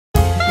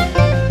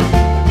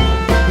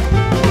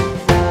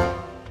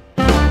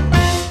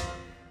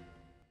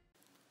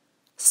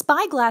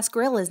Spyglass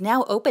Grill is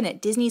now open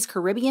at Disney's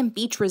Caribbean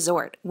Beach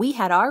Resort. We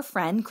had our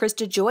friend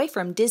Krista Joy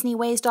from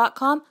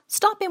DisneyWays.com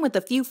stop in with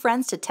a few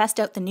friends to test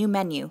out the new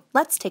menu.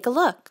 Let's take a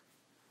look.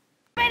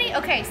 Ready?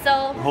 Okay, so...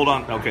 Hold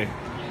on. Okay.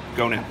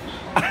 Go now.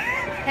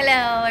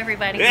 Hello,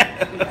 everybody.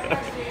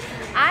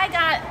 I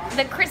got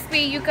the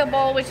crispy yuca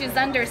bowl, which is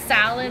under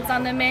salads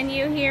on the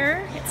menu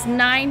here. It's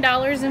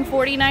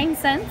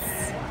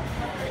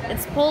 $9.49.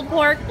 It's pulled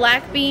pork,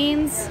 black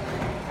beans,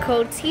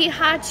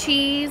 cotija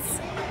cheese,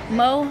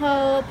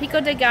 mojo,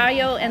 pico de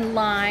gallo, and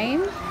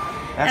lime.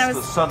 That's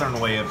the southern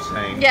way of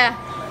saying. Yeah,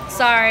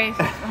 sorry.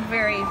 I'm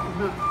very...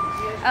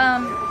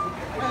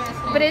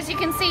 but as you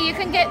can see, you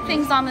can get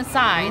things on the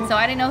side. So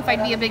I didn't know if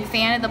I'd be a big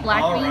fan of the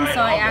black beans,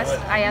 so I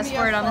asked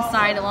for it on the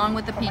side along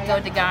with the pico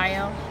de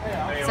gallo.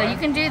 So you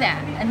can do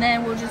that, and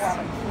then we'll just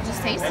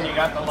taste it, see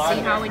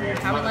how we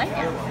like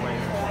it.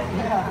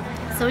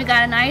 So we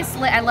got a nice.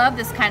 I love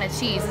this kind of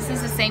cheese. This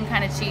is the same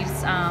kind of cheese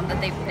that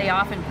they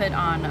often put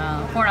on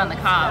corn on the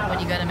cob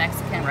when you go to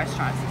Mexican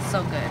restaurants. It's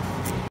so good.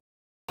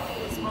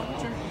 Smoked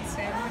turkey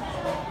sandwich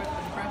with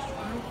the fresh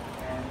fruit.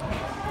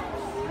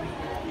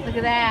 Look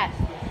at that.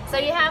 So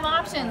you have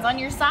options on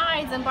your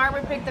sides, and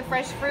Barbara picked the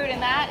fresh fruit,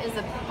 and that is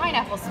a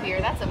pineapple spear.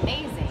 That's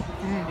amazing.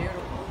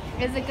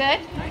 Is it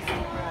good?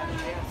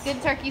 Good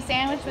turkey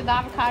sandwich with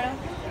avocado?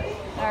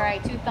 All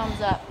right, 2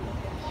 thumbs up.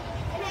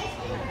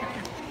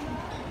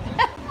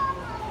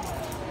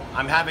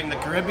 I'm having the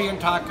Caribbean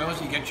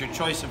tacos. You get your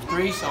choice of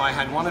 3, so I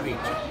had 1 of each.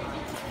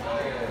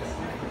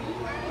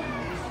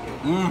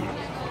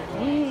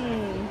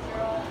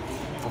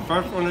 The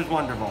first one is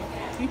wonderful.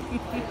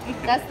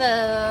 That's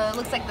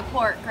looks like the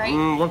pork, right?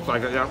 Looks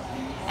like it, yeah.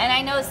 And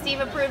I know Steve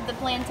approved the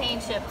plantain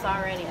chips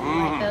already.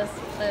 Like those,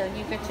 the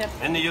yuca chips.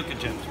 And the yuca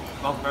chips.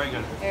 Both very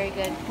good. Very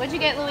good. What'd you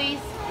get, Louise?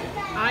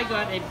 I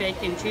got a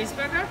bacon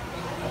cheeseburger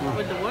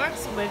with the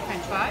works with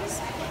french fries.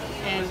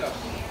 And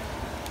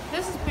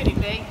this is pretty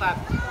big, but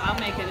I'll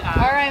make it.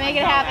 All right, make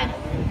it happen.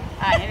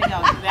 All right, here we go.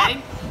 You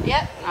ready?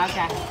 Yep.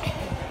 Okay.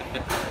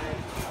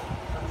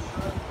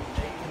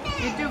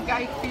 You do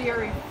Guy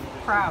Fieri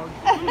proud.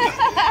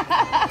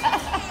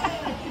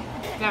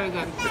 Very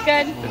good. It's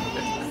good.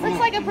 Looks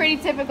like a pretty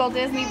typical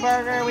Disney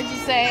burger, would you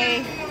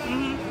say?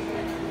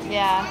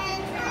 Yeah.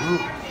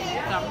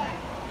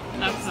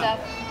 That's Stuff.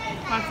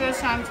 my first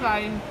time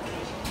trying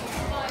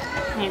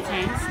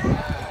plantains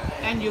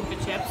and yuca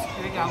chips.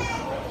 Here we go.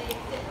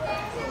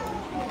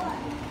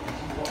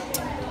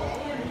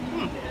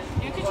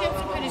 Yuca chips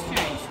are pretty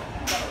strange.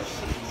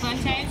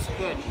 Plantains,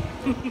 good.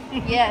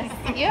 Yes.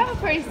 You have a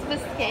pretty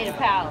sophisticated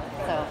palate,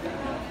 so.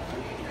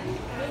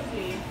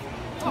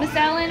 Miss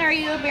Ellen, are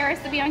you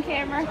embarrassed to be on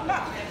camera?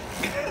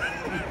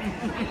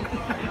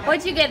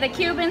 What'd you get? The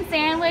Cuban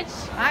sandwich?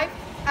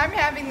 I'm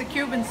having the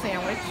Cuban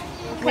sandwich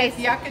with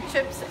yucca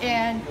chips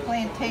and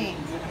plantains.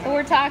 So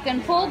we're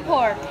talking pulled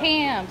pork,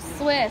 ham,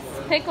 Swiss,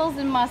 pickles,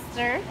 and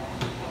mustard.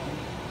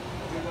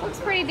 Looks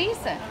pretty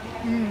decent.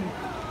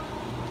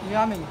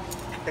 Yummy.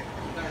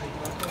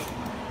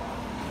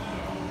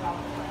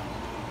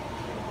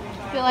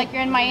 Feel like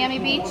you're in Miami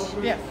Beach?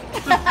 Yes.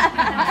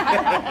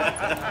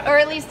 Or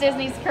at least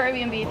Disney's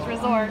Caribbean Beach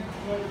Resort.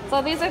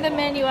 So these are the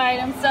menu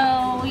items.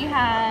 So we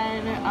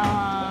had,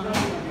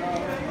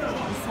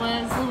 this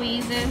was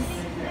Louise's,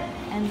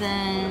 and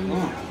then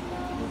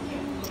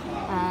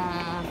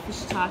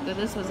fish taco.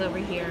 This was over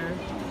here.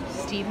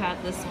 Steve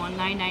had this one,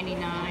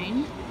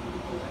 $9.99.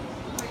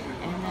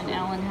 And then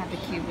Ellen had the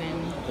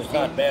Cuban. It's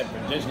not bad for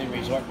Disney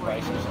resort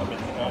prices. I mean,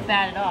 Not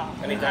bad at all.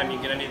 anytime you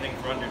get anything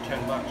for under $10,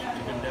 it's a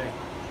good day.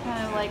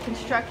 Kind of like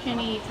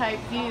construction-y type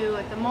view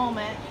at the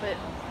moment, but it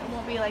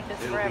won't be like this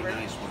forever.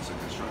 It'll be nice once the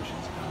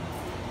construction's done.